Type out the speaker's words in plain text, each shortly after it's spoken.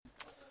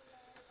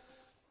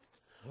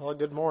Well,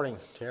 good morning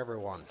to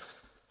everyone.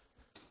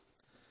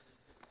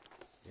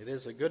 It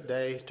is a good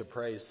day to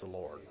praise the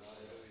Lord.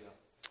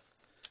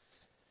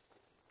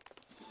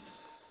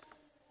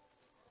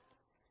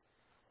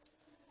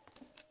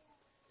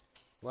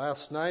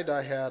 Last night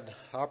I had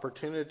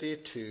opportunity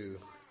to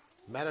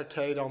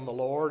meditate on the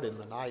Lord in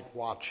the night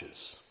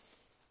watches.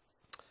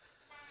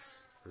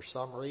 For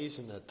some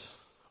reason at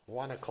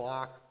 1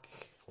 o'clock,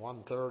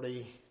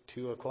 1:30,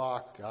 2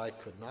 o'clock, I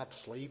could not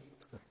sleep.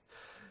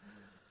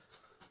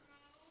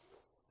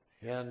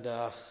 And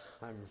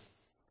I'm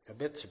a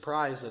bit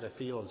surprised that I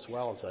feel as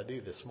well as I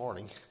do this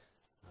morning,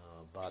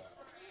 but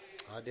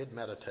I did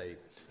meditate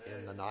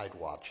in the night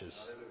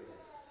watches.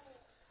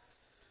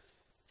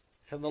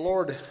 And the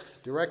Lord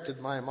directed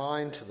my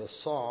mind to the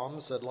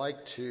Psalms. I'd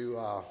like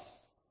to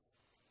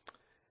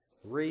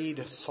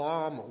read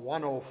Psalm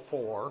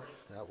 104.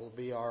 That will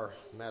be our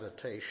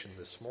meditation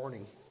this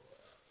morning.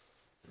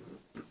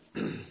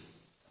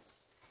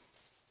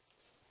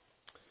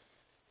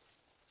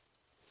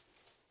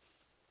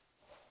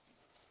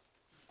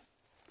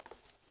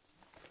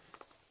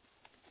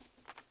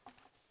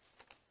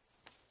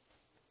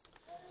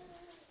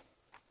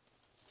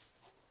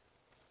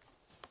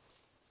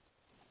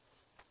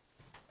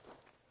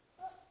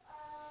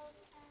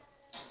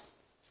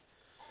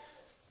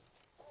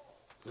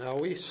 Now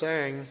we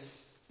sang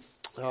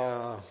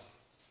Song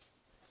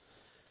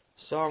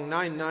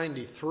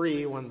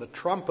 993, when the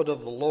trumpet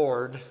of the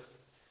Lord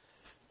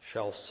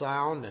shall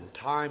sound and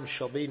time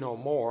shall be no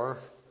more.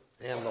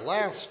 And the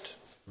last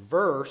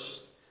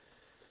verse,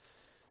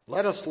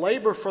 let us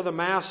labor for the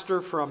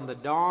Master from the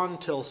dawn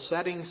till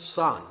setting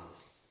sun.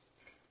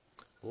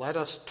 Let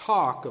us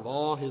talk of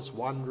all his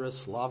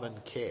wondrous love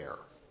and care.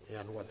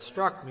 And what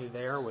struck me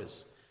there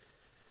was,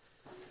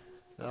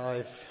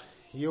 if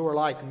you were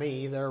like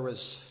me, there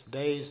was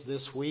days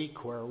this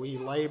week where we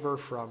labor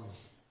from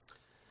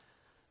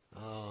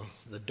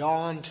the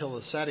dawn till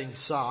the setting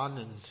sun,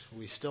 and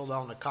we still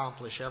don't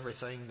accomplish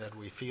everything that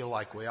we feel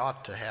like we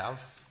ought to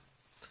have.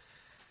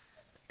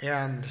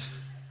 And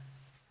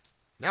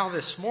now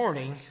this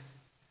morning,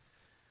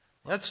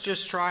 let's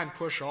just try and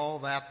push all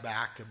that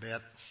back a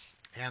bit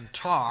and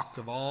talk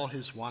of all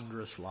his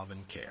wondrous love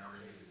and care.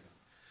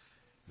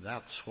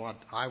 That's what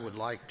I would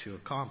like to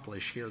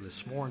accomplish here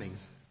this morning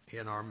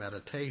in our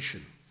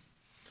meditation.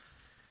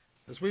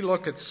 As we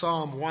look at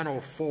Psalm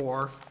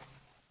 104,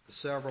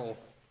 several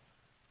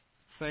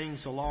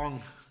things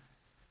along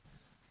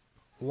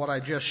what I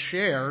just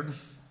shared.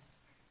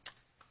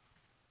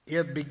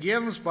 It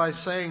begins by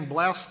saying,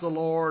 bless the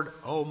Lord,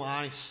 O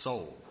my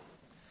soul.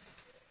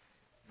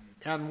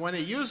 And when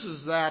he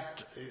uses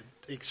that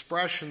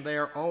expression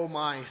there, O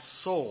my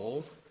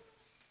soul,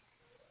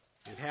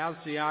 it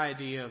has the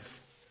idea of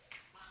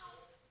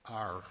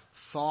our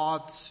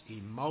thoughts,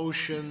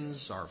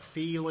 emotions, our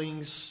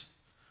feelings.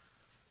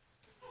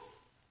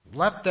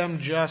 Let them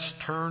just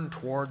turn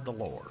toward the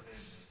Lord.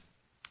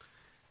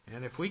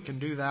 And if we can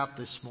do that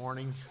this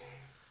morning,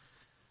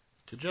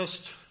 to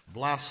just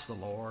bless the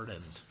Lord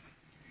and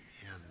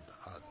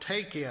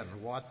take in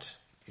what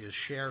is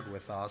shared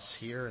with us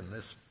here in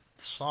this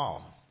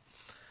psalm.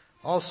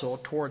 Also,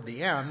 toward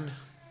the end,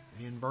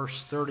 in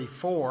verse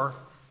 34,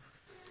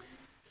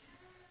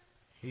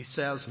 he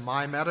says,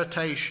 my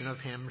meditation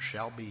of him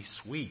shall be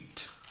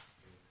sweet.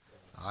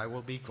 I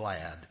will be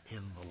glad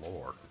in the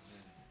Lord.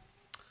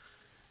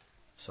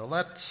 So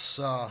let's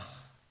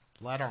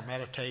let our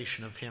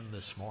meditation of him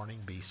this morning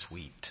be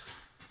sweet.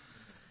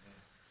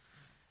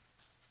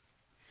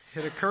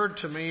 It occurred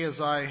to me as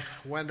I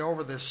went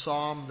over this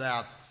psalm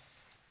that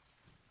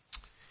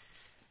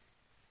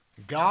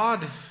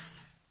God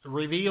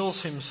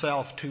reveals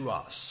himself to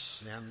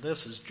us, and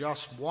this is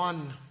just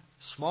one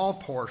small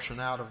portion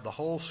out of the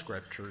whole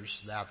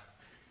scriptures that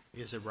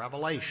is a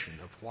revelation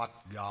of what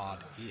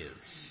God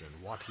is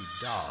and what he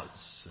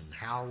does and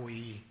how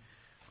we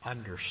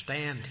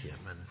understand him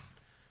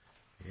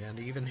and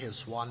even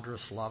his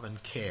wondrous love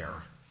and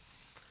care.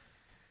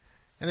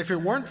 And if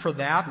it weren't for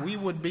that, we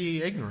would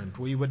be ignorant.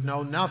 We would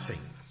know nothing.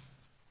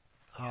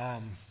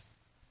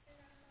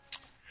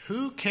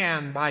 Who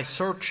can, by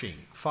searching,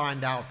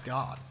 find out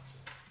God?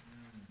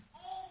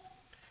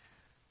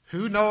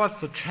 Who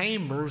knoweth the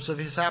chambers of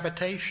his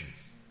habitation?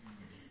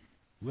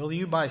 Will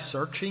you, by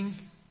searching,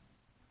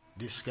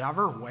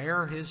 discover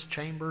where his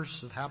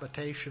chambers of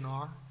habitation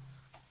are?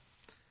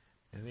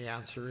 And the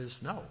answer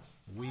is no.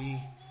 We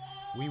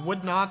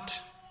would not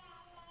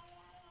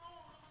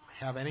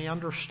have any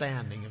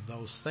understanding of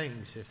those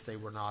things if they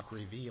were not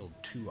revealed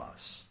to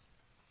us.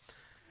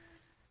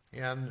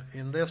 And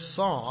in this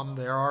psalm,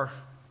 there are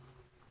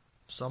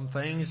some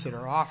things that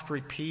are oft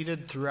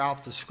repeated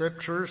throughout the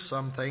scriptures,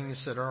 some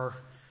things that are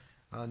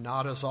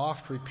not as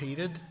oft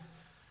repeated,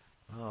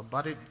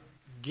 but it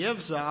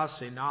gives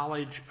us a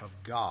knowledge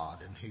of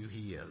God and who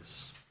he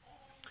is.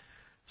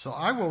 So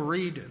I will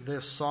read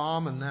this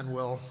psalm and then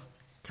we'll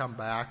come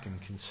back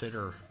and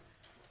consider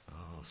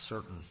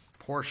certain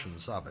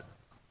portions of it.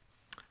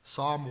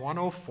 Psalm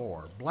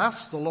 104,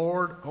 bless the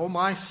Lord, O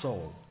my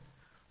soul.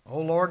 O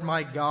Lord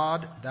my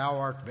God, thou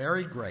art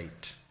very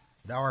great.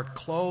 Thou art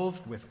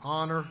clothed with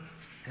honor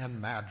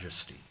and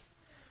majesty,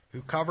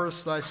 who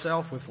coverest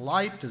thyself with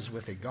light as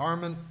with a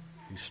garment,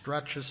 who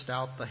stretchest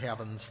out the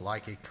heavens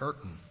like a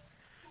curtain,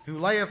 who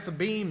layeth the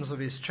beams of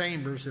his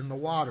chambers in the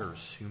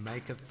waters, who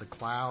maketh the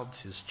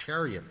clouds his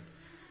chariot,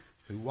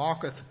 who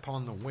walketh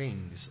upon the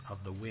wings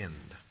of the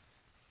wind,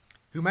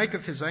 who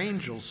maketh his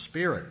angels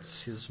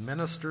spirits, his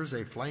ministers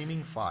a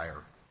flaming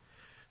fire,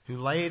 who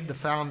laid the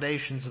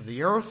foundations of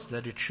the earth,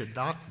 that it should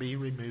not be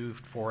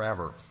removed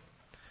forever.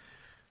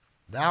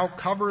 Thou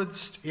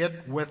coveredst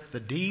it with the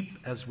deep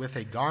as with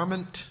a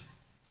garment.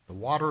 The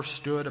water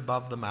stood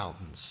above the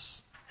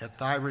mountains. At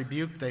thy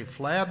rebuke they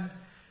fled.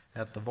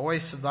 At the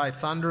voice of thy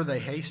thunder they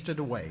hasted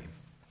away.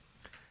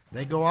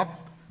 They go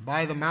up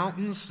by the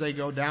mountains, they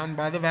go down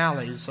by the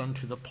valleys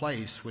unto the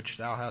place which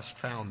thou hast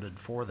founded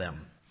for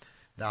them.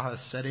 Thou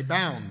hast set a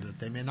bound that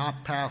they may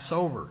not pass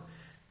over,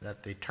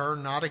 that they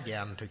turn not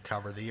again to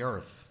cover the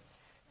earth.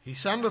 He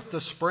sendeth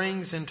the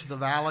springs into the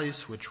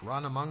valleys which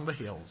run among the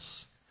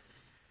hills.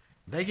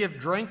 They give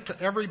drink to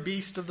every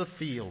beast of the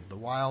field. The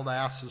wild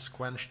asses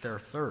quench their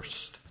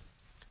thirst.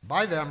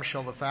 By them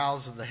shall the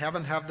fowls of the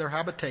heaven have their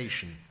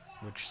habitation,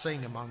 which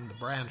sing among the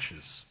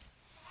branches.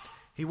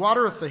 He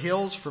watereth the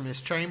hills from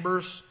his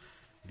chambers.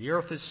 The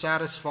earth is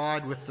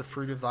satisfied with the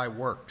fruit of thy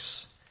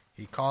works.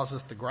 He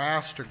causeth the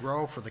grass to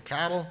grow for the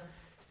cattle,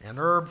 and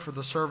herb for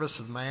the service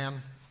of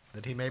man,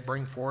 that he may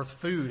bring forth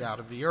food out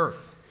of the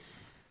earth,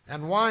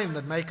 and wine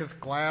that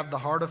maketh glad the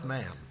heart of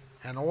man,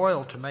 and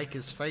oil to make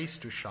his face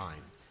to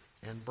shine,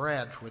 and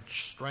bread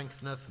which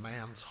strengtheneth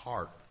man's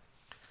heart.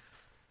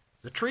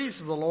 The trees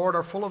of the Lord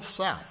are full of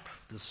sap,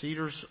 the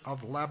cedars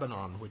of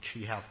Lebanon which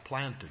he hath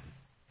planted,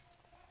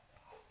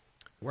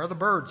 where the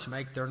birds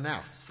make their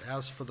nests.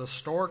 As for the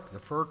stork, the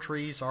fir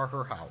trees are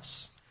her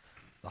house.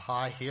 The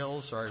high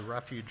hills are a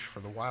refuge for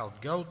the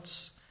wild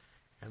goats,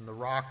 and the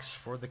rocks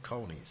for the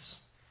conies.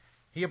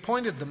 He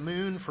appointed the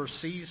moon for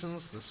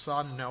seasons, the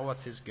sun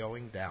knoweth his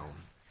going down.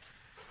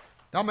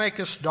 Thou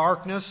makest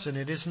darkness, and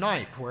it is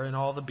night, wherein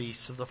all the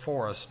beasts of the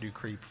forest do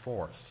creep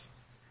forth.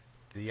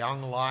 The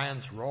young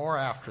lions roar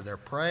after their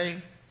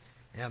prey,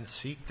 and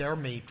seek their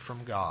meat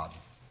from God.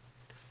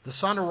 The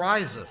sun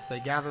ariseth, they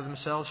gather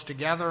themselves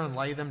together, and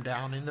lay them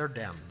down in their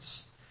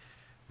dens.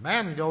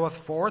 Man goeth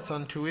forth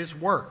unto his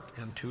work,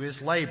 and to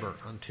his labor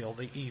until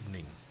the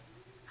evening.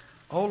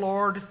 O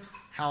Lord,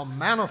 how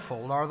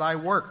manifold are thy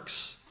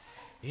works!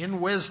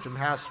 In wisdom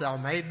hast thou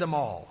made them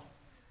all.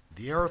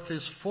 The earth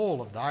is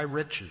full of thy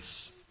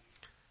riches.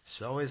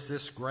 So is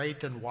this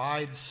great and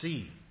wide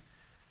sea,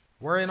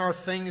 wherein are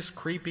things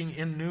creeping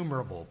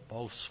innumerable,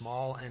 both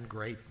small and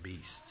great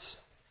beasts.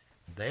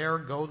 There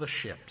go the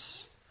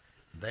ships.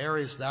 There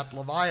is that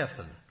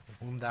Leviathan,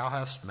 whom thou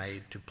hast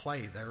made to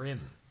play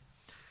therein.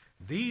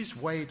 These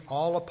wait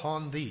all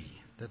upon thee,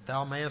 that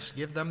thou mayest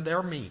give them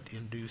their meat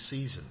in due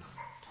season.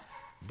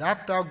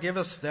 That thou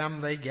givest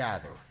them they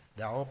gather.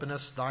 Thou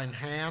openest thine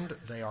hand,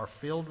 they are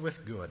filled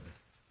with good.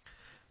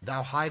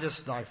 Thou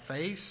hidest thy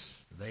face,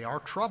 they are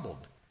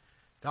troubled.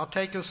 Thou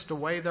takest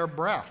away their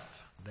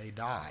breath, they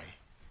die,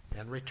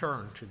 and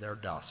return to their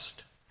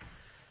dust.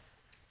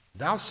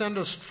 Thou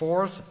sendest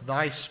forth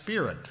thy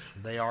Spirit,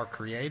 they are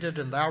created,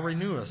 and thou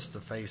renewest the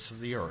face of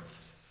the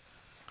earth.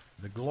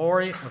 The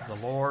glory of the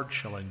Lord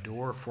shall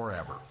endure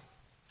forever.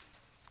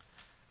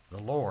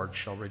 The Lord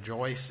shall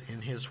rejoice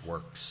in his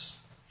works.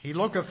 He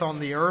looketh on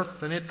the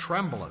earth, and it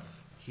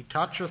trembleth. He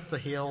toucheth the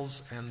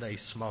hills, and they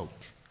smoke.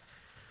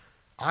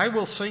 I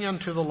will sing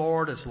unto the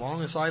Lord as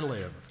long as I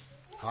live.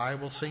 I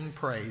will sing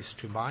praise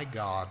to my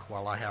God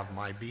while I have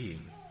my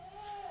being.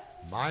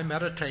 My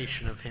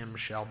meditation of him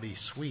shall be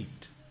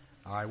sweet.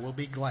 I will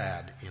be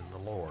glad in the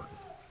Lord.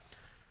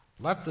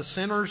 Let the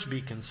sinners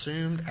be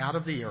consumed out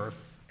of the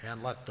earth,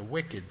 and let the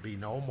wicked be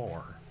no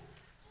more.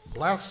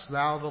 Bless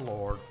thou the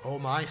Lord, O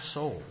my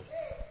soul.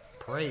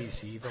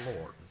 Praise ye the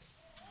Lord.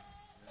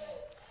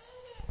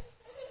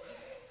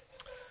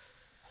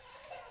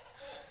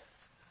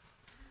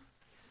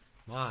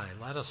 My,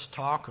 let us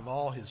talk of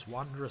all his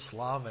wondrous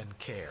love and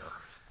care.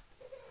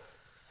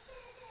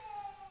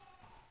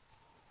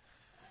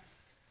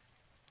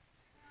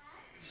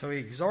 So he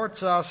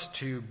exhorts us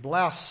to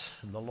bless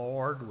the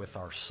Lord with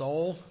our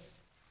soul.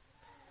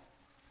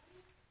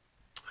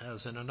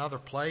 As in another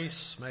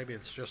place, maybe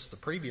it's just the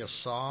previous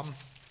psalm,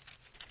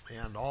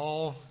 and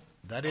all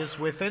that is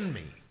within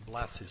me,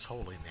 bless his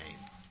holy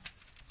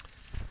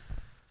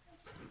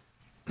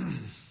name.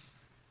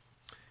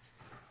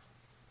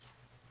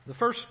 The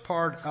first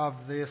part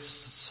of this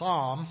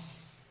psalm,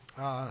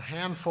 a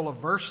handful of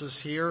verses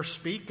here,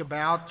 speak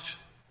about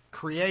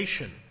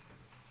creation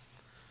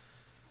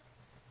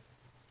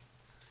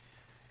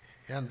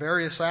and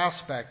various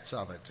aspects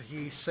of it.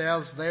 He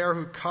says there,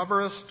 who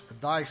coverest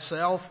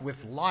thyself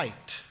with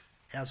light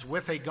as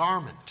with a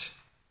garment.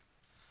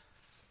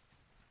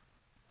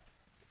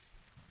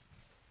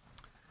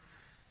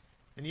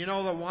 And you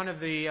know that one of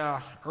the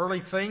early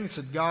things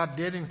that God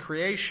did in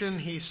creation,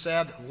 he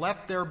said,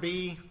 let there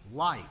be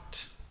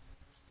light.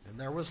 And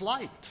there was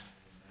light.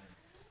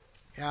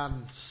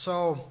 And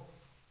so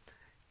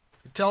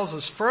tells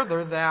us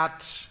further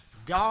that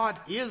God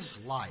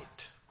is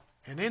light,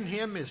 and in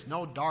him is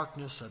no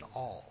darkness at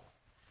all.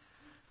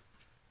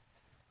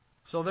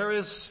 So there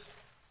is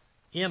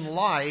in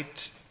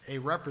light a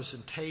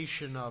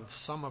representation of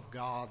some of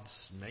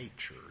God's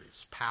nature,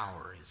 his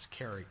power, his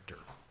character.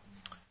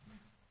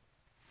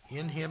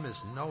 In him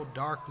is no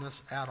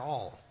darkness at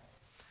all.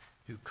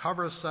 Who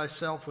coverest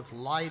thyself with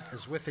light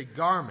as with a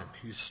garment,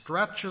 who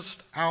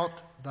stretchest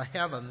out the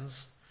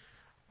heavens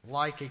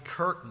like a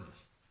curtain.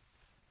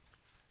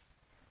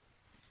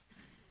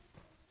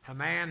 A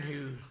man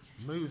who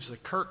moves a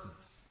curtain,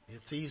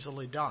 it's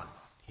easily done.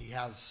 He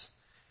has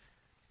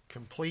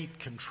complete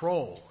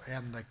control,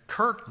 and the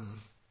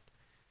curtain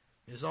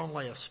is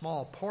only a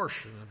small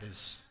portion of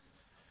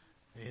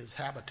his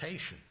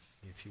habitation,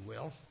 if you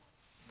will.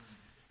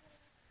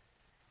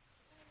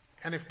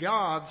 And if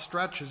God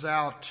stretches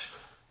out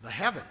the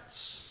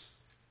heavens,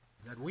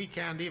 that we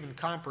can't even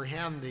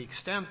comprehend the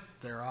extent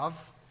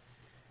thereof,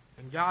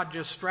 and God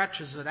just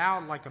stretches it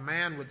out like a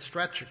man would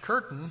stretch a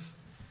curtain,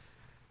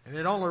 and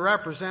it only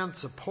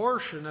represents a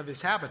portion of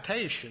his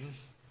habitation,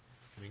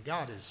 I mean,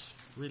 God is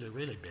really,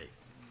 really big.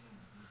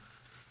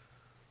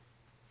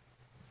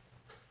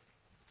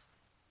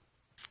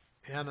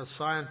 And as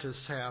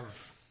scientists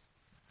have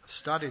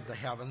studied the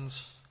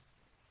heavens,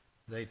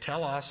 they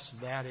tell us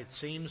that it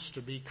seems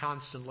to be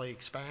constantly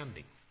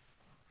expanding.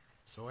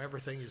 So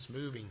everything is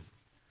moving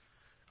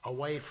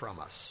away from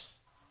us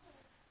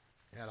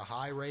at a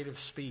high rate of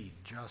speed,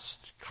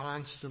 just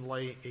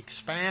constantly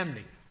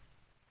expanding.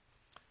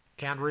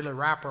 Can't really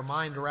wrap our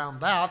mind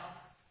around that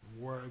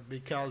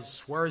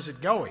because where is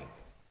it going?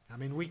 I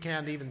mean, we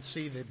can't even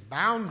see the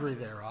boundary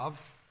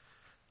thereof,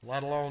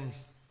 let alone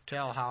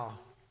tell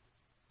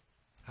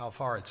how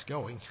far it's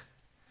going.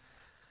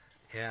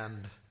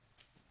 And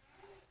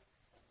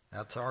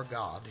that's our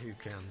God who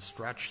can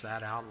stretch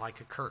that out like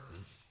a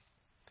curtain.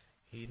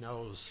 He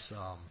knows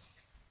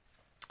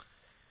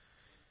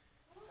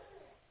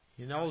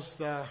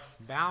the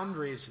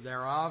boundaries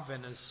thereof,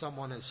 and as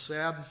someone has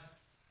said,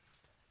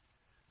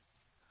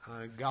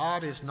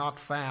 God is not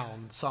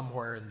found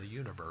somewhere in the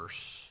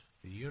universe.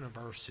 The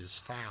universe is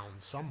found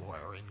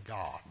somewhere in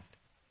God.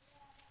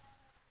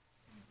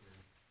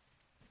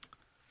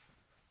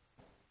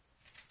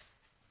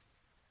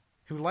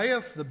 Who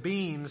layeth the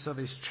beams of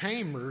his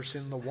chambers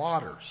in the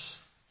waters.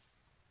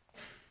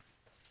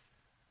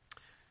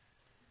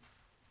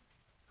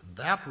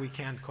 That we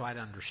can't quite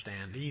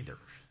understand either.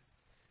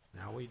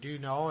 Now we do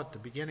know at the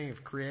beginning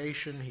of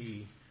creation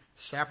he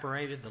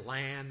separated the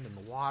land and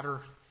the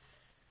water,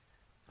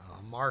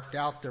 marked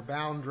out their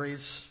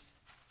boundaries,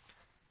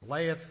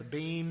 layeth the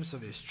beams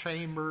of his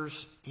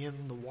chambers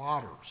in the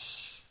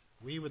waters.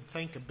 We would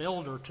think a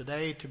builder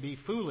today to be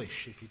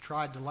foolish if he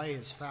tried to lay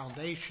his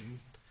foundation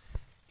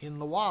in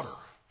the water.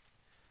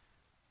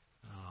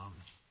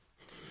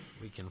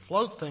 We can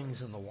float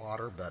things in the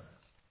water, but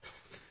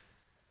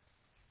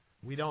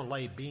we don't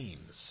lay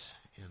beams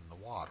in the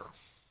water.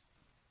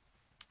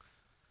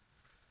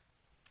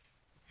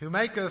 Who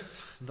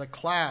maketh the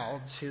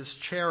clouds his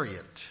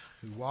chariot,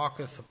 who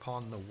walketh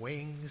upon the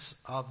wings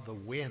of the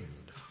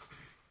wind.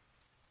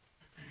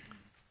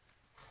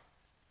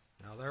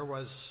 Now there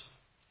was,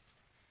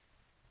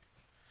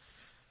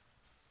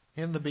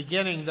 in the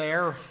beginning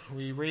there,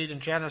 we read in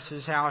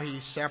Genesis how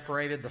he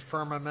separated the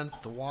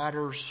firmament, the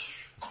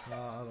waters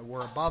that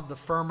were above the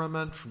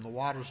firmament from the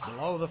waters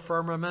below the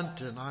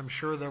firmament, and I'm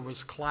sure there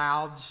was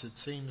clouds. It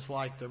seems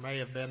like there may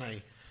have been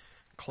a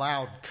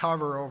cloud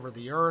cover over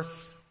the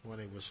earth when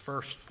it was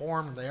first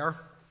formed there.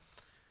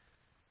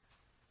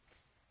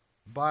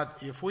 But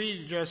if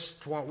we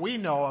just, what we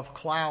know of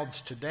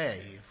clouds today,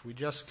 if we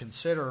just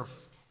consider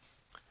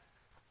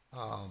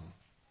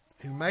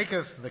who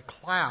maketh the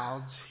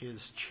clouds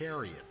his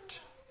chariot.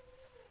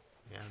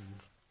 And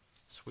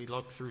as we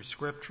look through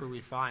Scripture,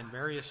 we find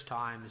various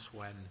times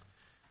when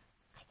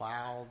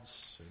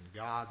clouds and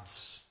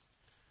God's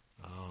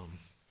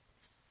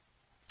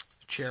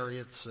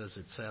chariots, as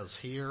it says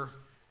here,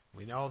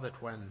 we know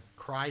that when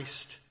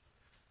Christ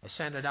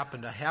ascended up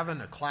into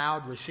heaven, a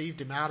cloud received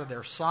him out of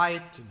their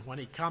sight, and when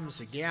he comes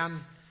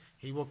again,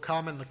 he will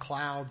come in the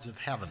clouds of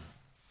heaven.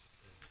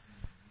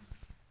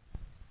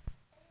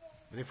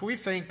 And if we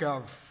think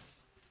of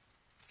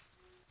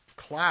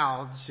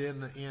clouds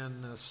in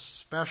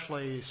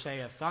especially,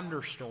 say, a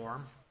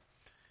thunderstorm,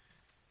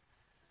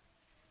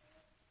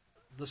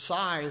 the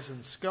size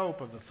and scope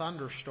of the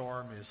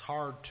thunderstorm is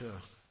hard to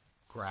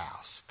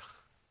grasp.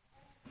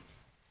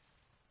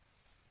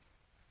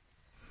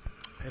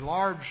 A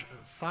large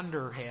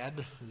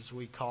thunderhead, as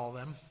we call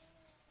them,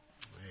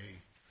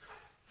 a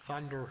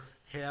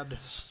thunderhead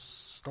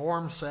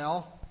storm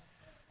cell,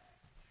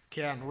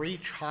 can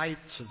reach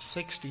heights of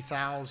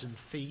 60,000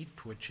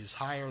 feet, which is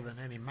higher than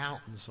any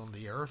mountains on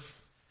the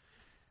earth.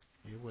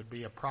 It would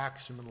be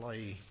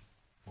approximately,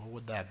 what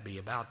would that be,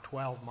 about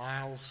 12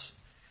 miles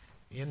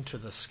into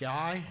the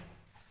sky.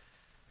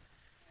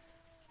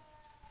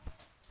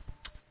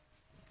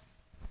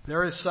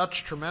 There is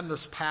such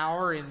tremendous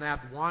power in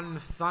that one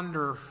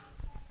thunder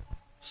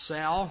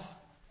cell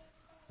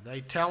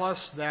They tell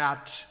us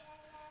that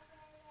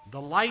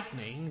the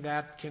lightning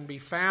that can be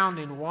found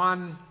in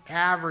one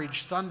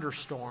average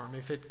thunderstorm,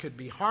 if it could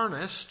be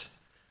harnessed,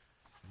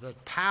 the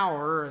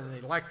power and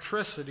the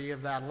electricity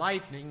of that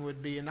lightning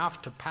would be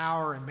enough to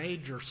power a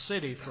major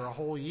city for a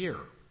whole year,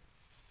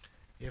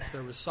 if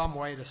there was some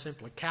way to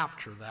simply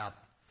capture that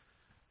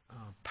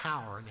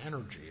power and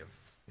energy of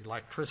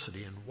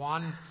electricity in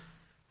one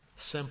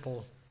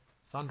simple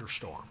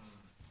thunderstorm.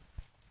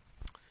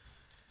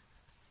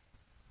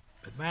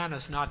 But man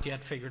has not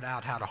yet figured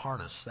out how to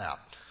harness that.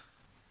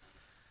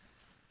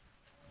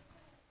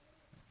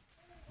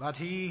 But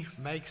he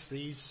makes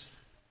these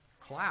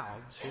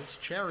clouds his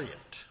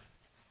chariot.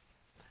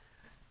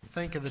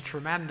 Think of the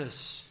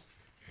tremendous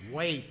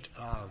weight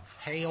of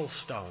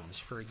hailstones,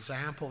 for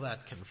example,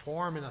 that can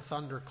form in a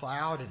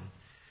thundercloud. And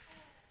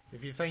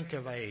if you think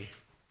of a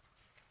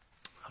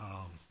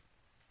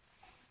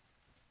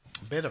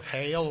bit of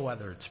hail,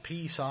 whether it's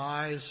pea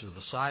size or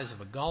the size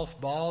of a golf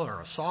ball or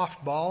a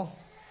softball,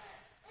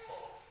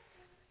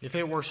 if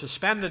it were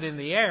suspended in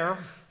the air,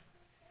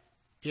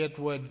 it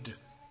would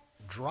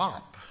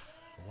drop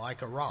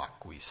like a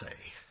rock, we say.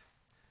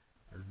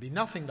 There'd be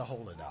nothing to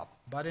hold it up.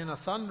 But in a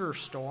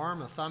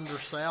thunderstorm, a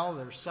thundercell,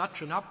 there's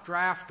such an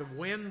updraft of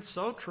wind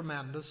so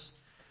tremendous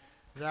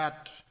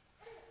that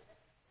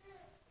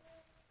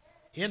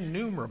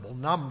innumerable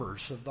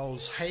numbers of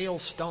those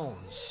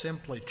hailstones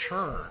simply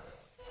churn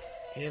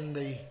in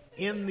the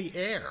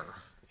air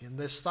in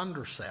this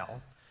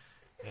thundercell,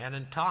 and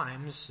in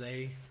times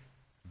they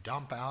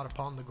dump out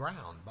upon the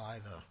ground by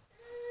the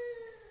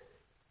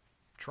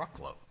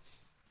truckload.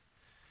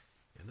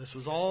 And this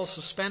was all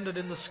suspended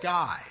in the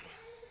sky.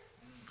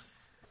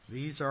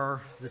 These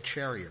are the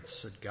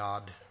chariots that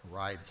God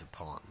rides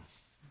upon.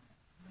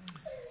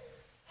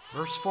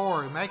 Verse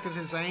 4, He maketh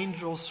His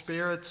angels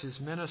spirits, His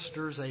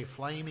ministers a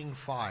flaming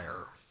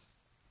fire.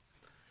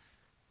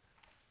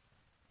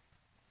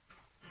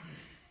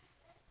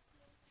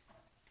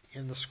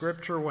 In the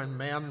Scripture, when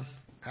men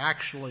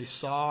actually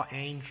saw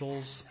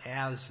angels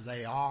as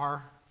they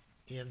are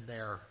in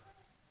their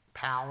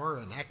power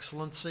and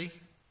excellency,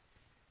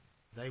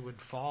 they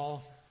would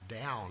fall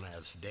down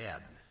as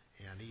dead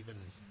and even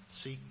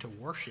seek to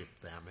worship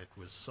them. It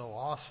was so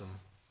awesome.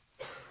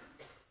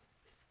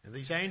 And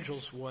these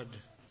angels would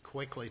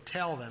quickly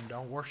tell them,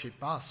 don't worship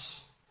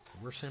us.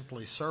 We're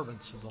simply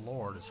servants of the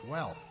Lord as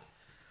well.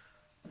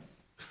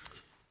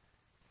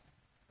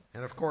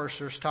 And of course,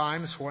 there's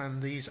times when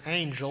these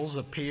angels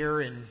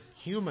appear in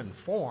human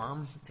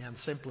form and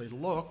simply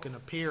look and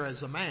appear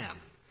as a man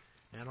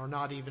and are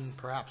not even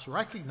perhaps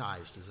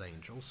recognized as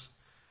angels.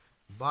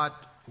 But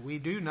we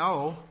do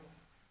know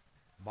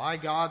by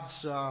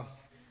God's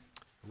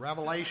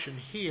revelation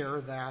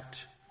here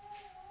that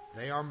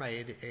they are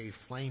made a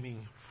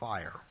flaming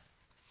fire.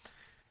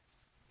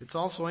 It's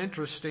also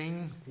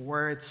interesting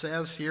where it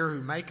says here,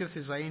 who maketh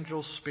his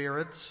angels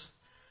spirits.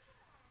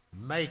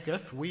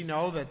 Maketh, we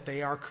know that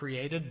they are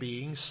created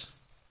beings.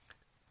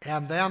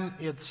 And then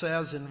it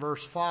says in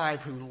verse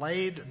 5, who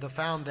laid the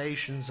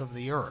foundations of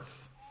the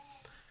earth.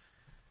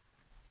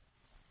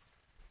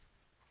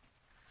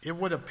 It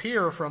would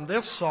appear from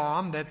this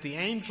psalm that the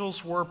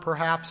angels were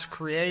perhaps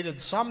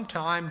created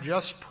sometime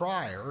just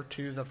prior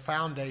to the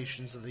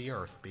foundations of the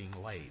earth being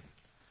laid.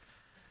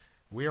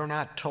 We are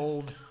not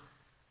told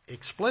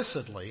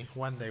explicitly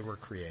when they were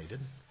created,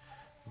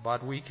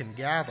 but we can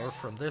gather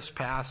from this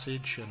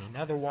passage and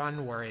another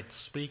one where it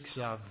speaks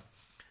of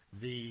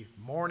the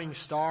morning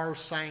stars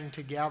sang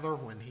together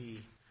when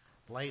He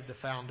laid the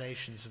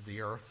foundations of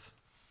the earth,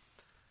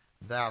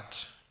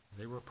 that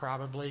they were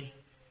probably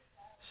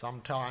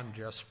sometime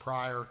just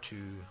prior to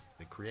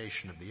the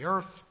creation of the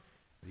earth,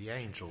 the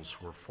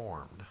angels were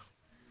formed.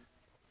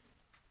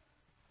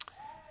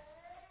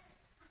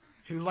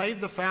 Who laid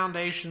the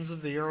foundations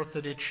of the earth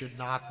that it should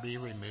not be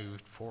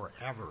removed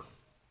forever.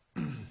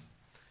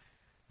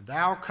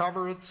 Thou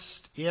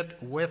coverest it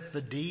with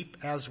the deep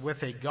as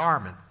with a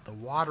garment. The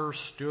waters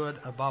stood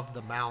above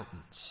the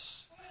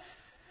mountains.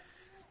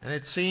 And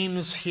it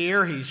seems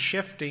here he's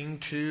shifting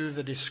to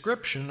the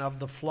description of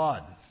the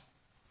flood,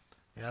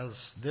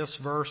 as this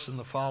verse and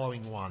the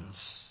following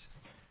ones.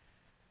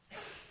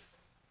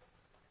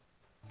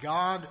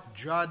 God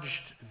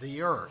judged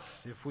the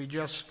earth. If we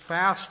just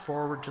fast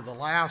forward to the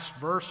last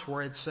verse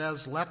where it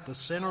says, let the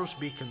sinners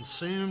be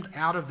consumed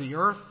out of the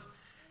earth,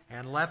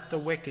 and let the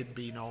wicked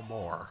be no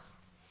more.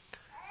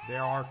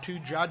 There are two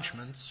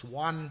judgments.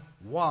 One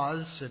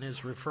was, and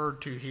is referred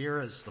to here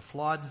as the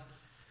flood.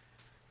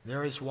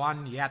 There is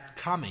one yet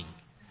coming,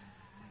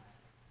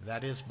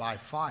 that is by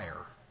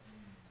fire,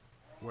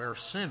 where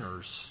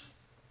sinners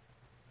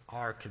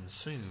are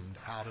consumed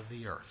out of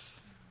the earth.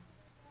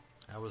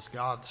 That was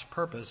God's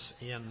purpose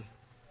in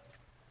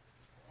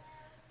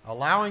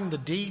allowing the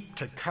deep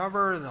to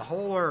cover the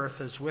whole earth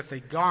as with a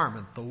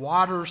garment. The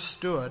waters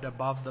stood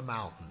above the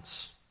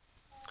mountains.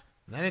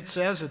 And then it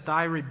says, at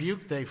thy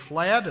rebuke they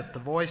fled, at the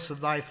voice of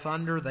thy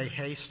thunder they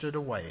hasted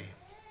away.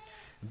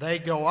 They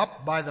go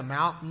up by the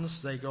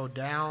mountains, they go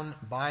down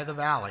by the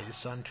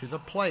valleys, unto the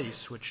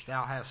place which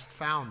thou hast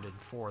founded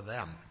for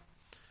them.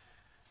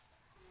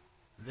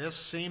 This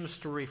seems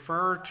to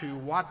refer to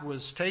what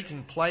was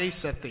taking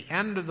place at the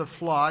end of the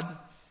flood.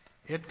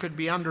 It could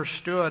be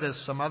understood, as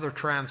some other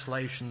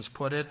translations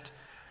put it,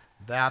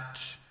 that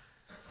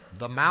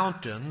the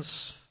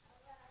mountains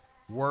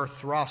were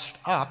thrust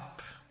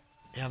up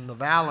and the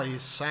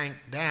valleys sank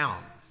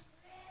down.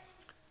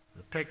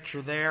 The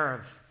picture there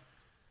of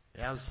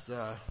as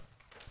the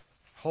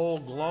whole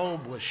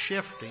globe was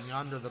shifting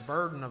under the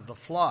burden of the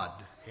flood,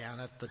 and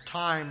at the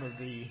time of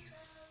the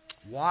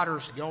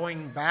waters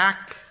going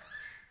back,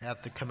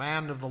 at the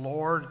command of the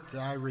Lord,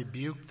 I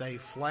rebuked, they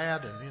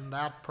fled, and in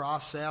that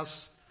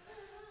process,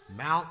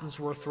 mountains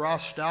were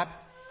thrust up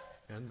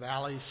and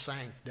valleys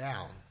sank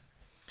down.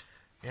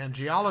 And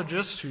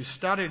geologists who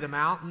study the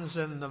mountains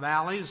and the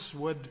valleys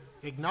would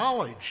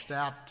acknowledge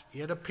that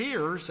it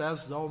appears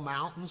as though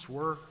mountains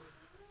were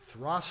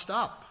thrust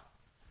up.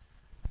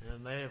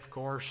 And they, of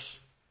course,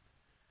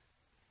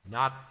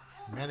 not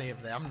many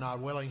of them,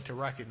 not willing to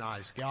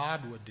recognize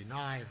God, would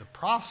deny the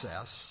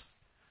process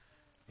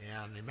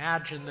and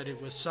imagine that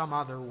it was some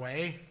other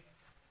way,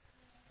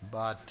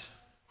 but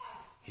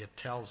it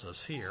tells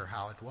us here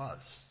how it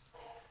was.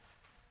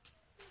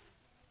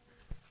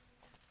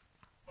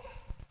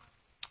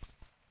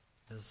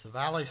 As the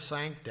valley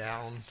sank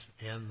down,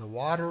 and the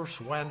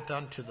waters went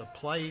unto the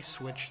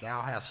place which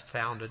thou hast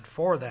founded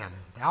for them.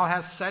 Thou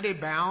hast set a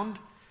bound,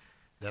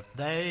 that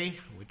they,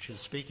 which is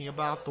speaking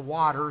about the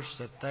waters,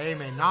 that they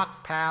may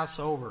not pass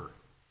over,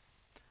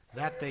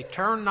 that they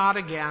turn not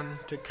again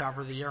to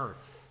cover the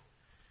earth.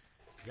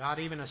 God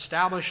even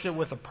established it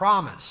with a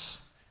promise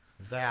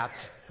that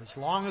as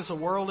long as the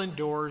world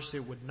endures,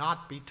 it would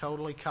not be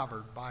totally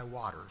covered by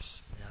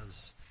waters,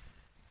 as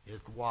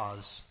it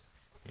was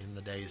in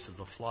the days of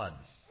the flood.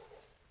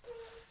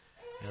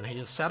 And he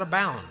has set a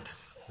bound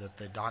that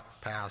they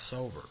not pass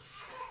over.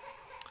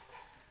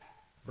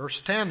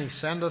 Verse 10, he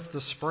sendeth the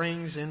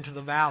springs into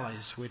the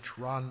valleys which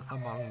run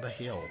among the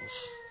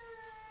hills.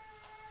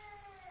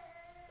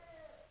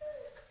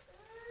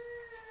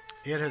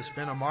 It has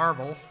been a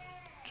marvel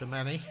to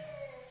many,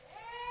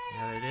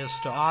 and it is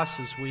to us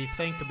as we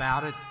think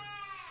about it.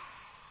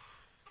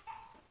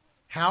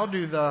 How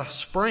do the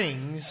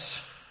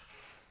springs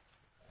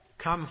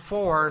come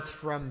forth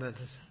from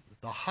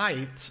the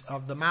heights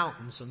of the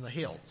mountains and the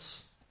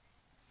hills?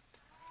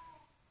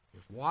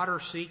 If water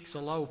seeks a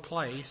low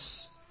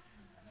place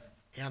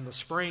and the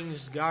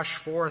springs gush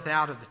forth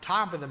out of the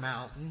top of the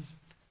mountain,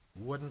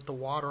 wouldn't the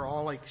water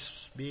all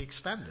be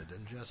expended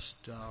and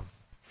just,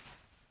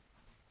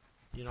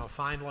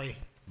 finally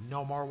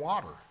no more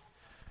water?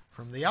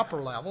 From the upper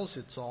levels,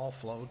 it's all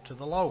flowed to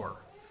the lower.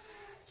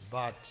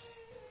 But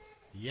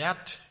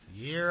yet,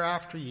 year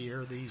after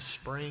year, these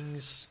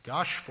springs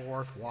gush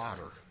forth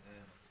water.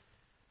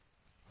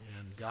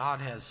 And God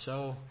has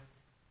so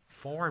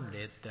formed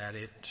it that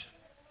it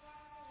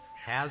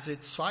has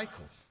its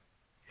cycle.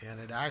 And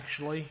it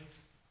actually,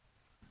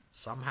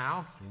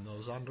 somehow, in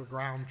those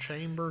underground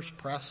chambers,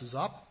 presses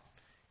up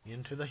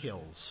into the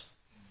hills.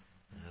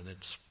 And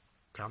it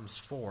comes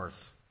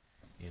forth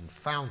in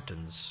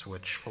fountains,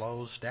 which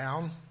flows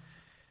down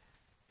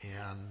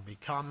and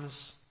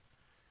becomes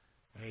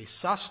a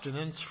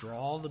sustenance for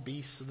all the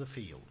beasts of the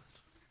field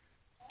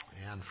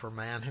and for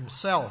man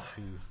himself,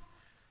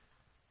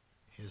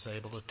 who is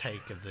able to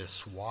take of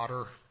this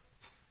water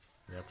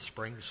that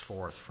springs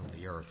forth from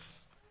the earth.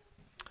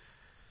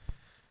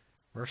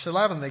 Verse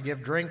 11, they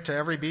give drink to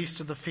every beast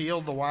of the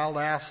field, the wild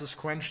asses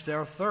quench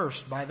their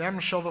thirst. By them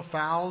shall the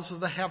fowls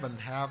of the heaven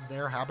have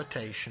their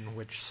habitation,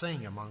 which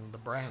sing among the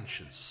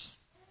branches.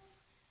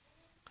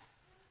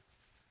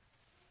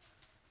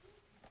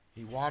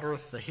 He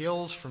watereth the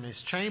hills from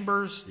his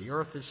chambers. The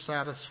earth is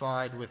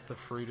satisfied with the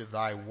fruit of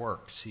thy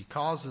works. He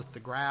causeth the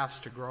grass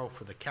to grow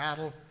for the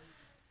cattle,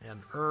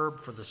 and herb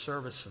for the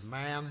service of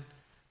man,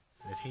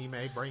 that he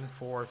may bring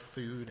forth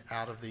food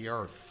out of the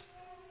earth.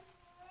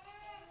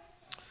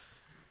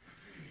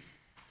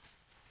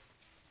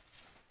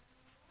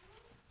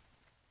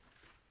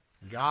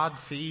 God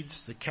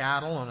feeds the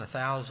cattle on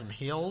 1,000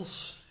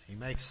 hills. He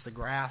makes the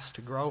grass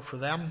to grow for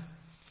them.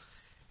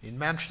 He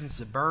mentions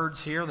the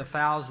birds here, the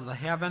fowls of the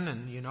heaven,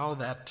 and you know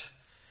that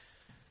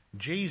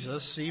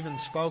Jesus even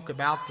spoke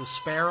about the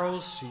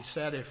sparrows. He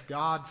said, if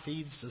God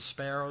feeds the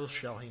sparrows,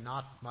 shall he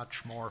not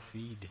much more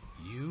feed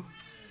you,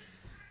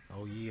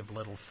 O ye of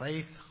little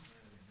faith?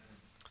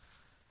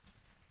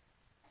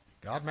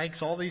 God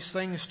makes all these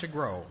things to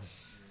grow.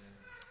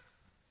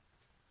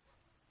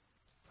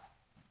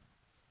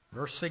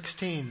 Verse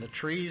 16, the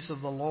trees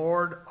of the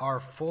Lord are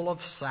full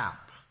of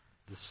sap,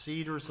 the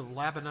cedars of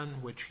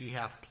Lebanon which he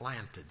hath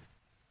planted.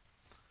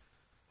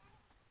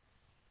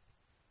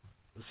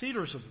 The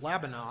cedars of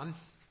Lebanon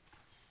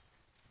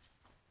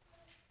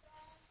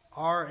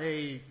are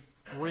a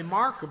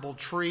remarkable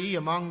tree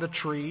among the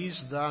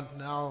trees.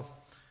 Now,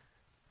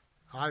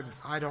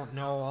 I don't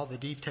know all the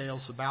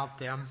details about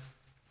them,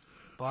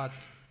 but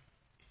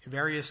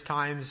various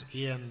times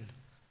in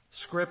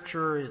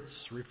Scripture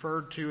it's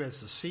referred to as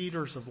the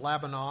cedars of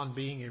Lebanon,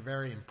 being a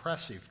very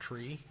impressive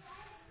tree.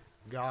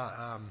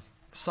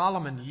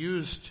 Solomon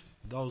used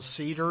those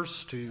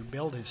cedars to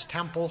build his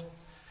temple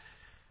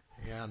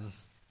and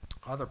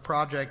other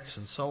projects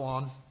and so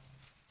on.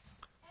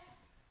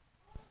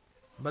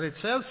 But it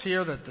says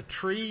here that the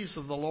trees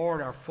of the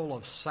Lord are full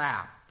of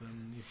sap.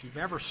 And if you've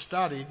ever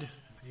studied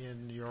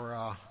in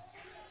your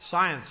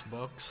science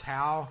books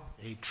how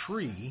a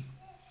tree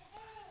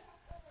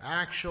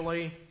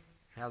actually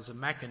has a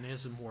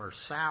mechanism where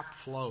sap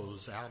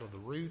flows out of the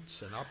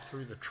roots and up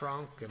through the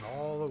trunk and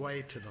all the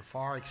way to the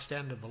far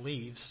extent of the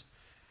leaves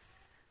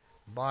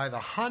by the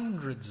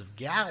hundreds of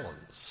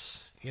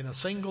gallons in a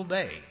single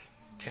day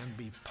can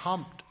be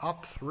pumped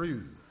up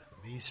through.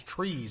 These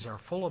trees are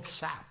full of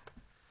sap.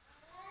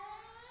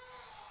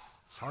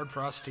 It's hard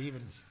for us to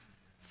even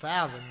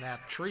fathom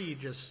that tree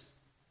just,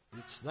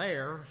 it's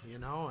there,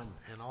 and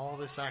all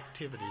this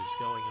activity is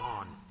going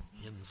on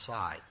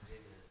inside.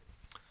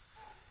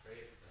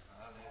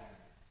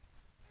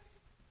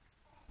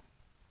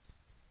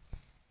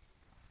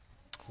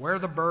 Where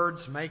the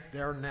birds make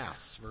their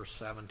nests, verse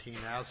 17,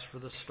 as for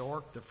the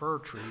stork, the fir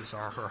trees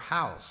are her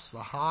house. The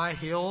high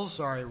hills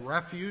are a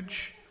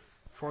refuge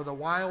for the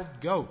wild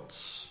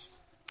goats,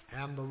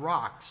 and the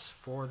rocks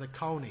for the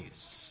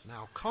conies.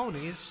 Now,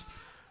 conies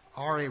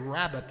are a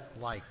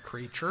rabbit-like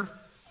creature,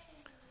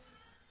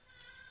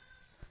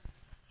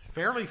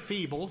 fairly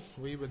feeble,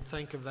 we would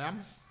think of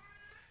them.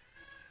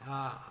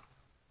 A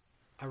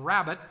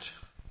rabbit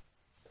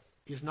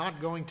is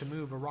not going to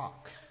move a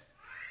rock.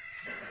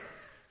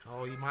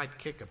 Oh, he might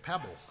kick a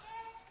pebble.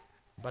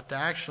 But to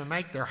actually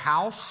make their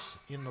house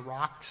in the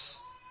rocks,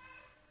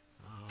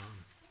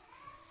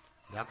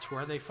 that's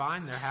where they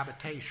find their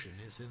habitation,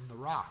 is in the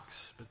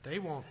rocks. But they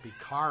won't be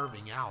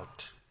carving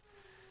out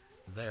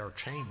their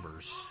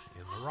chambers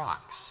in the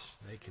rocks.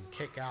 They can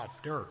kick out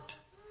dirt,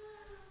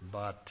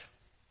 but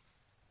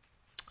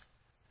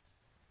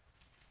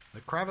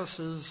the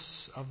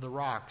crevices of the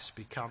rocks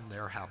become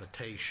their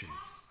habitation.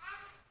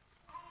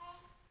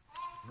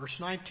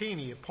 Verse 19,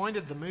 he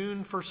appointed the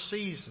moon for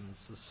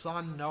seasons. The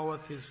sun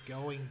knoweth his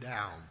going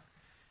down.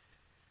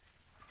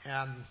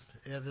 And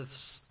it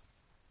is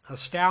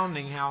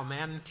astounding how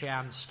men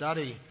can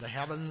study the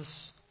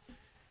heavens,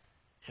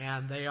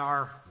 and they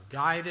are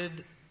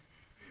guided,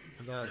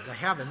 the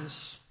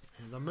heavens,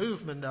 and the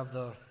movement of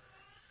the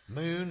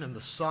moon and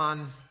the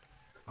sun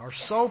are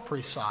so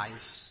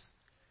precise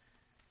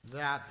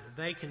that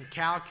they can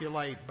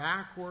calculate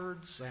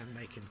backwards and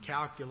they can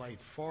calculate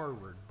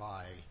forward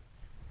by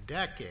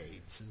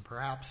decades and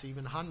perhaps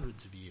even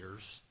hundreds of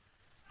years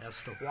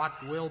as to what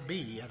will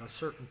be at a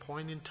certain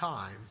point in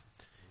time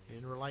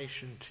in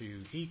relation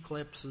to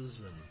eclipses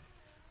and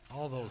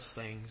all those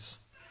things.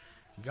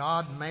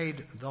 God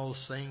made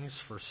those things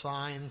for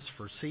signs,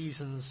 for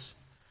seasons,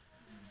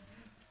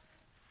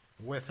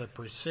 with a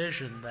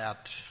precision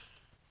that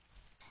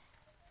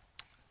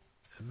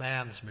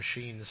man's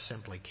machines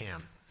simply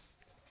can't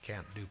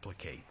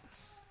duplicate.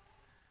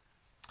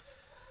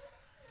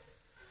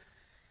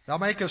 Thou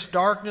makest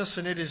darkness,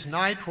 and it is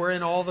night,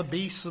 wherein all the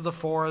beasts of the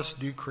forest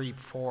do creep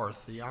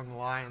forth. The young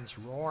lions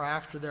roar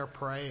after their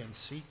prey, and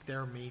seek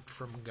their meat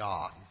from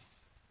God.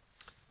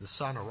 The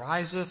sun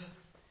ariseth,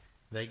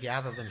 they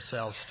gather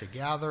themselves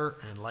together,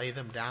 and lay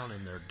them down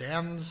in their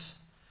dens.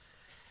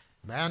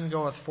 Man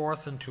goeth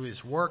forth into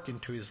his work,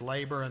 into his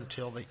labor,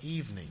 until the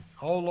evening.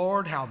 O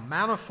Lord, how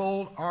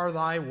manifold are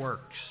thy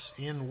works!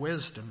 In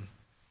wisdom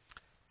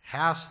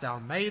hast thou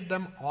made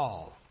them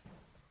all.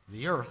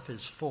 The earth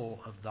is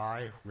full of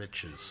thy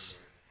riches.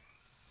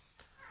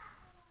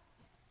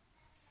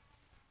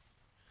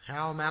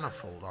 How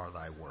manifold are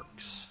thy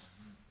works!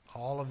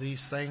 All of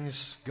these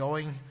things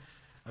going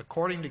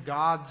according to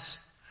God's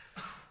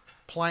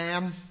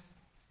plan.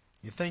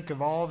 You think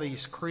of all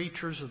these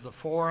creatures of the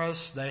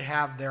forest. They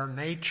have their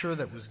nature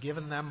that was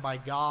given them by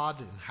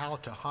God, and how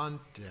to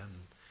hunt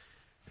and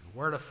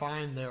where to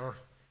find their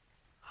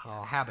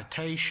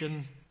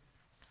habitation.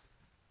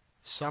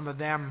 Some of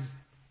them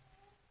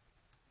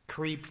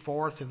creep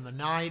forth in the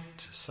night.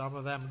 Some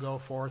of them go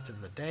forth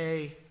in the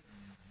day.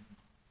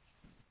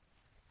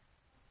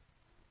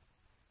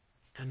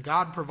 And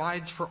God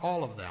provides for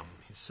all of them.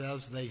 He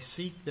says they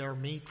seek their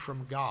meat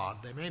from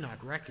God. They may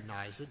not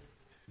recognize it,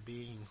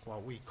 being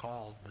what we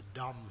call the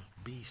dumb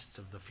beasts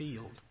of the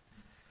field.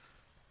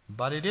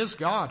 But it is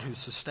God who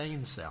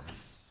sustains them.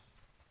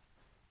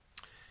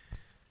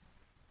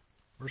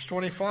 Verse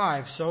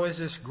 25, so is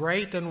this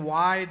great and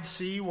wide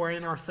sea,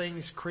 wherein are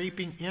things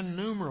creeping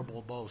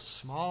innumerable, both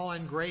small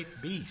and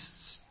great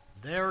beasts.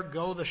 There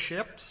go the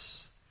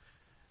ships.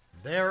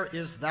 There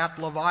is that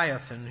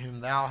Leviathan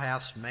whom thou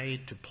hast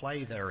made to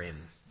play therein.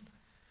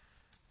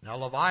 Now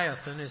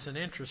Leviathan is an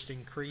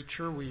interesting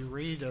creature. We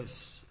read a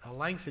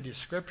lengthy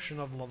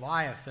description of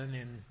Leviathan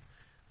in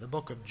the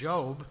book of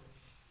Job.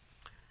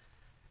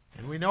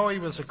 And we know he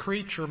was a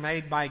creature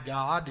made by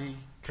God. He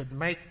could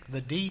make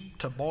the deep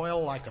to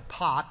boil like a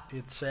pot,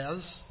 it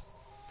says.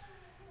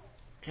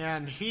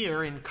 And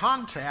here, in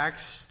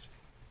context,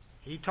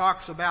 he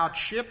talks about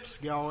ships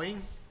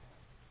going,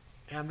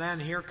 and then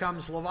here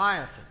comes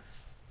Leviathan,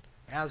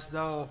 as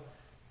though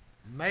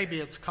maybe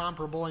it's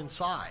comparable in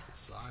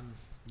size. I'm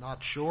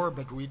not sure,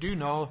 but we do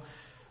know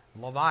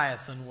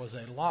Leviathan was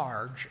a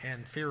large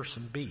and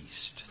fearsome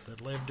beast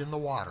that lived in the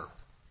water.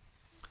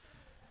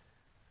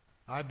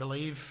 I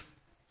believe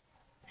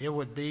it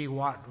would be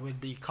what would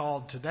be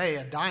called today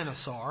a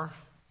dinosaur,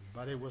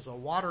 but it was a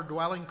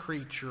water-dwelling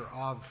creature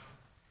of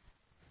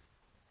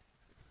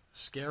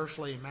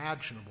scarcely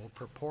imaginable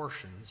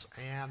proportions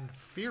and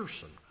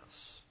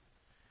fearsomeness.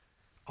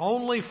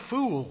 Only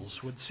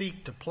fools would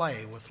seek to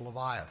play with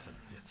Leviathan,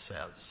 it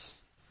says,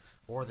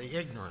 or the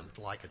ignorant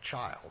like a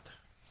child.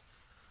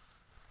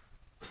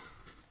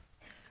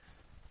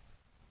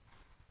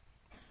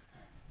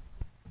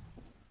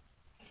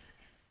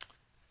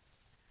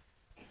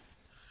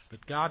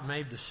 But God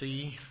made the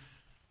sea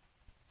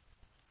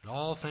and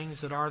all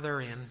things that are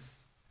therein,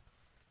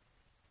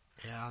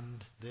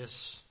 and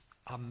this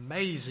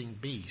amazing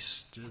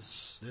beast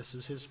this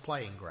is his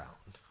playing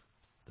ground,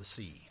 the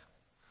sea.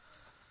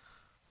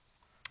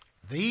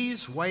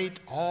 These wait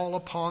all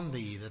upon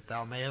thee, that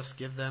thou mayest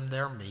give them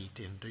their meat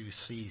in due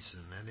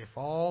season. And if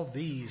all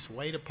these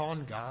wait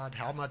upon God,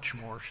 how much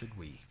more should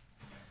we?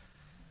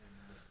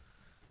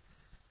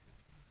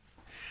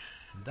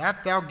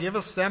 That thou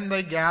givest them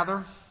they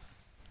gather.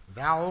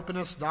 Thou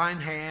openest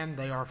thine hand,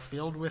 they are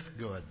filled with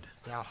good.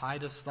 Thou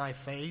hidest thy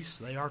face,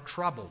 they are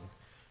troubled.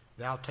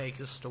 Thou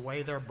takest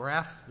away their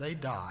breath, they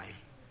die,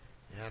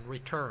 and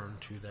return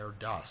to their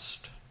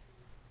dust.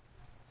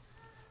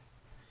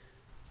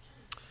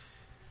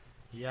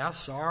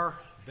 Yes, our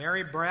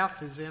very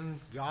breath is in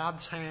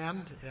God's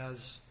hand,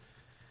 as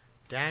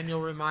Daniel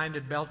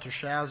reminded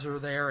Belteshazzar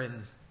there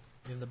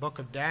in the book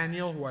of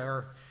Daniel,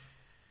 where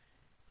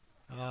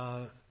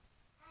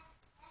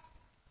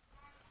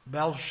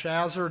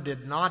Belshazzar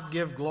did not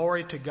give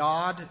glory to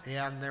God,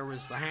 and there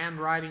was the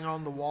handwriting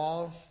on the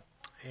wall.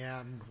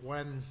 And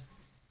when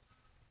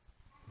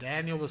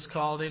Daniel was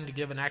called in to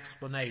give an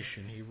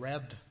explanation, he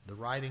read the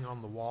writing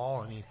on the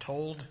wall, and he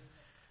told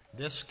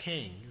this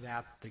king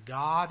that the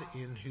God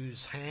in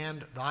whose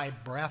hand thy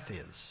breath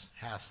is,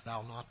 hast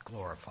thou not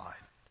glorified.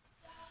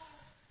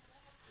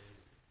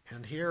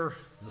 And here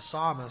the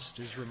psalmist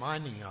is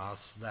reminding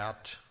us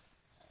that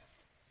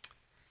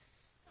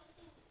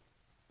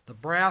the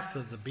breath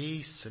of the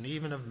beasts and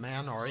even of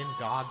men are in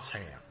God's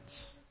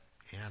hands.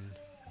 And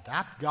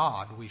that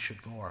God we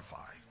should glorify.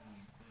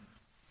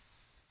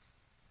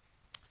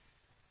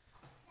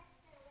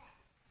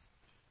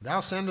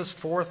 Thou sendest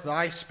forth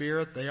thy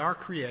Spirit, they are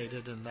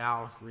created, and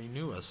thou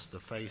renewest the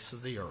face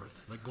of the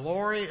earth. The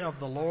glory of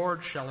the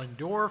Lord shall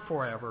endure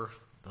forever.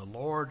 The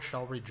Lord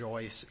shall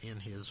rejoice in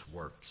his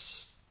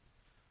works.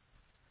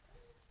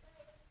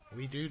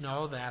 We do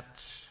know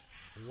that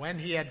when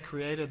he had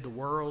created the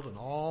world and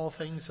all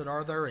things that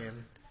are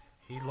therein,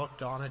 he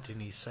looked on it and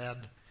he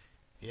said,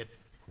 it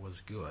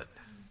was good.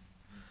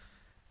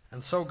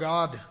 And so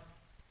God,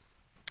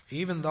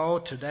 even though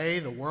today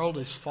the world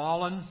is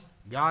fallen,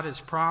 God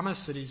has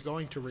promised that he's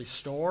going to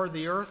restore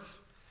the earth.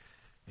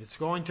 It's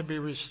going to be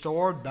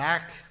restored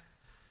back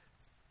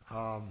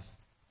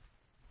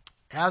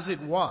as it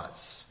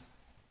was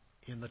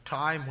in the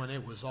time when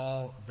it was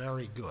all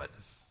very good,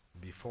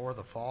 before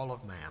the fall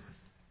of man.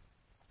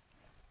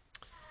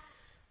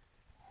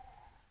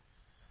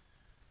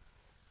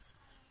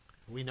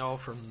 We know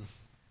from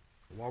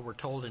what we're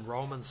told in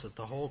Romans that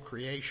the whole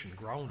creation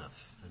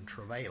groaneth and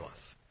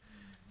travaileth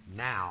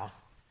now,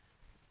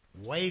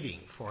 waiting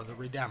for the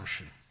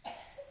redemption.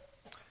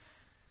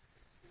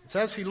 It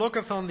says, he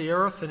looketh on the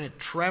earth, and it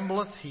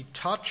trembleth. He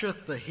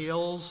toucheth the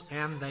hills,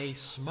 and they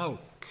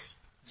smoke.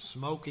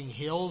 Smoking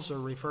hills are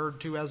referred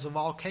to as a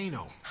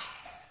volcano.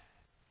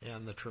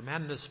 And the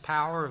tremendous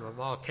power of a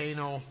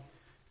volcano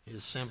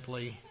is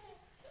simply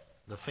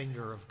the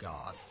finger of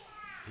God.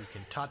 He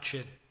can touch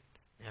it,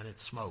 and it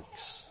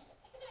smokes.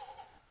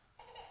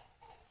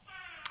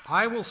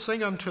 I will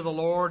sing unto the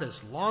Lord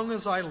as long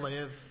as I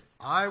live.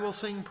 I will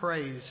sing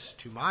praise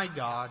to my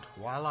God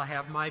while I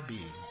have my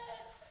being.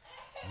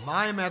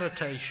 My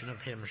meditation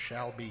of him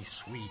shall be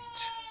sweet.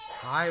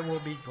 I will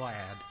be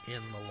glad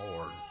in the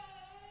Lord.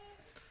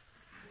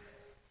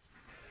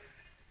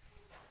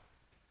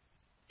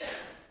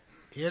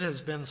 It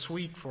has been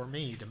sweet for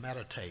me to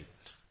meditate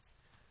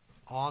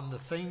on the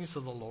things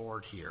of the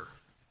Lord here.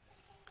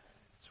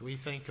 As we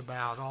think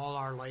about all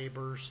our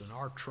labors and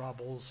our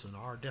troubles and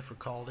our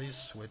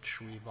difficulties, which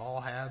we've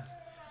all had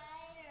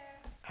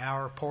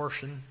our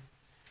portion,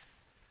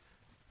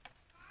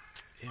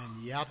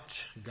 and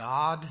yet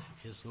God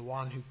is the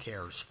one who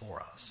cares for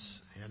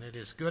us. And it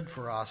is good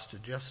for us to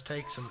just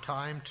take some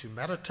time to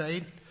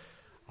meditate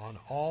on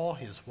all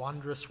his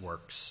wondrous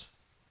works.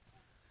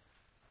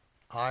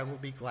 I will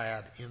be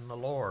glad in the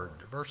Lord.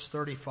 Verse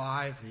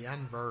 35, the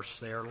end verse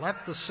there.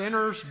 Let the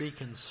sinners be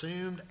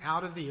consumed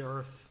out of the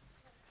earth,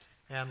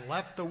 and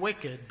let the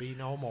wicked be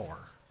no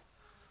more.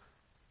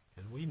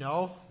 And we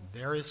know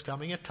there is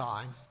coming a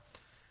time,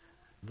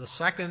 the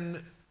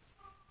second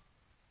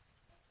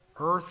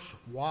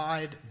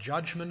earth-wide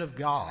judgment of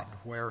God,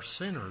 where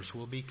sinners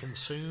will be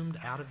consumed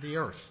out of the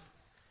earth.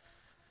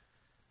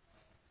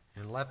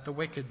 And let the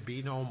wicked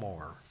be no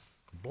more.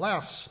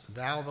 Bless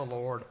thou the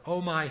Lord,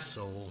 O my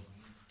soul.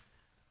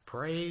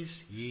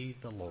 Praise ye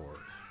the Lord.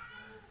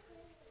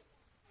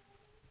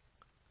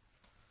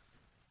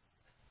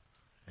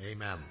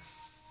 Amen.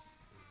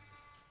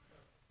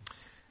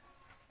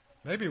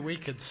 Maybe we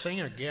could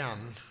sing again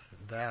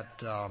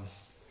that, I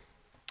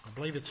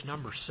believe it's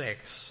number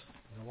 6,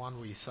 the one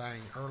we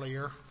sang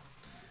earlier.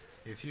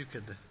 If you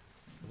could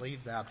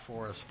lead that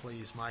for us,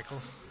 please,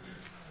 Michael.